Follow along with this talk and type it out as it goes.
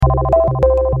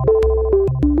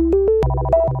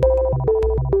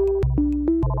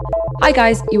Hi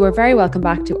guys, you are very welcome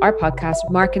back to our podcast,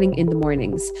 Marketing in the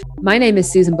Mornings. My name is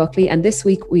Susan Buckley, and this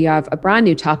week we have a brand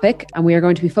new topic, and we are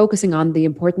going to be focusing on the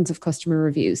importance of customer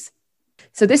reviews.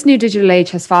 So this new digital age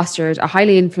has fostered a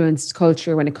highly influenced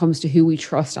culture when it comes to who we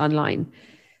trust online.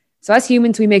 So as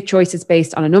humans, we make choices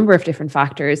based on a number of different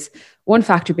factors, one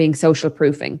factor being social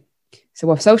proofing. So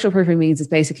what social proofing means is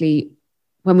basically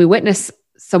when we witness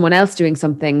someone else doing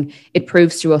something, it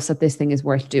proves to us that this thing is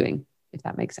worth doing, if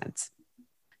that makes sense.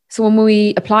 So when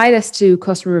we apply this to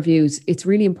customer reviews, it's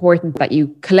really important that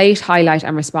you collate, highlight,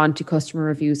 and respond to customer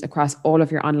reviews across all of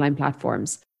your online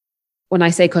platforms. When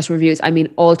I say customer reviews, I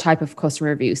mean all type of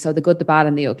customer reviews, so the good, the bad,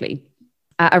 and the ugly.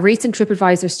 A recent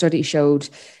TripAdvisor study showed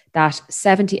that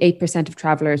 78% of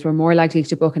travelers were more likely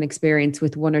to book an experience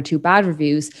with one or two bad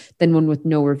reviews than one with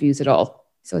no reviews at all.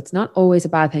 So it's not always a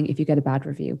bad thing if you get a bad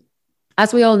review.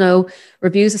 As we all know,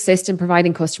 reviews assist in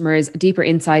providing customers a deeper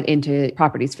insight into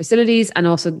properties' facilities and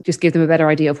also just give them a better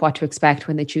idea of what to expect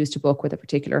when they choose to book with a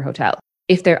particular hotel.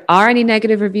 If there are any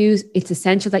negative reviews, it's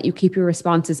essential that you keep your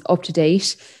responses up to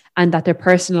date and that they're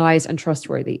personalized and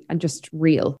trustworthy and just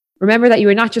real. Remember that you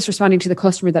are not just responding to the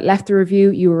customer that left the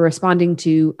review, you are responding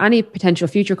to any potential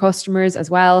future customers as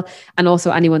well, and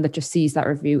also anyone that just sees that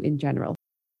review in general.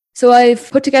 So I've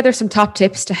put together some top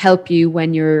tips to help you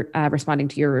when you're responding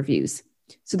to your reviews.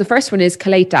 So the first one is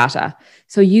collate data.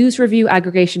 So use review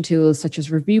aggregation tools such as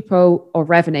ReviewPro or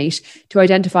Revinate to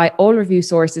identify all review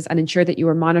sources and ensure that you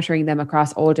are monitoring them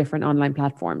across all different online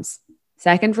platforms.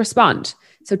 Second, respond.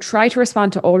 So try to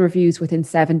respond to all reviews within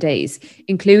 7 days,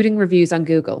 including reviews on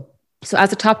Google. So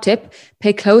as a top tip,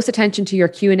 pay close attention to your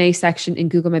Q&A section in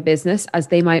Google My Business as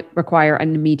they might require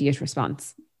an immediate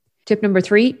response. Tip number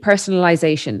 3,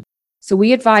 personalization. So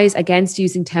we advise against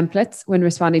using templates when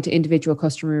responding to individual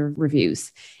customer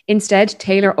reviews. Instead,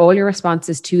 tailor all your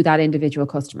responses to that individual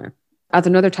customer. As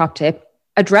another top tip,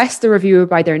 address the reviewer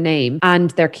by their name and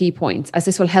their key points, as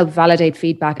this will help validate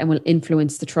feedback and will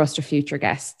influence the trust of future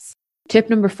guests.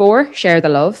 Tip number 4, share the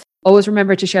love. Always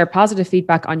remember to share positive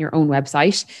feedback on your own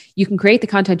website. You can create the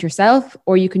content yourself,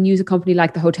 or you can use a company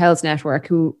like the Hotels Network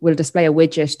who will display a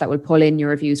widget that will pull in your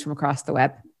reviews from across the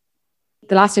web.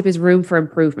 The last tip is room for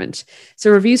improvement.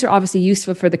 So reviews are obviously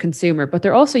useful for the consumer, but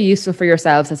they're also useful for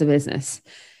yourselves as a business.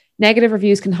 Negative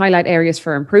reviews can highlight areas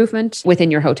for improvement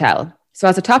within your hotel. So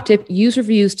as a top tip, use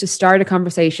reviews to start a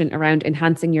conversation around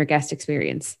enhancing your guest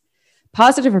experience.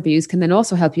 Positive reviews can then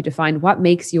also help you define what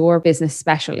makes your business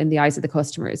special in the eyes of the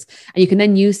customers. And you can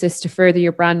then use this to further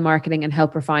your brand marketing and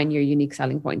help refine your unique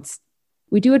selling points.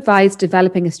 We do advise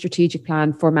developing a strategic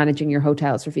plan for managing your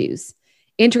hotel's reviews.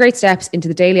 Integrate steps into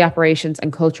the daily operations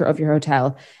and culture of your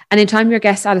hotel. And in time, your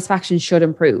guest satisfaction should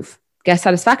improve. Guest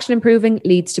satisfaction improving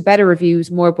leads to better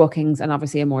reviews, more bookings, and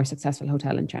obviously a more successful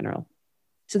hotel in general.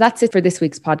 So that's it for this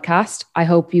week's podcast. I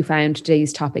hope you found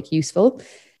today's topic useful.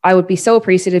 I would be so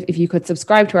appreciative if you could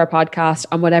subscribe to our podcast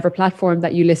on whatever platform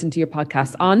that you listen to your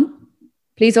podcast on.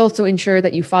 Please also ensure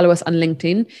that you follow us on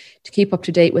LinkedIn to keep up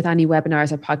to date with any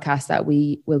webinars or podcasts that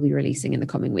we will be releasing in the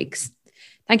coming weeks.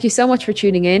 Thank you so much for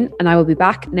tuning in, and I will be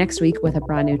back next week with a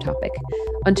brand new topic.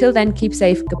 Until then, keep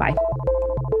safe. Goodbye.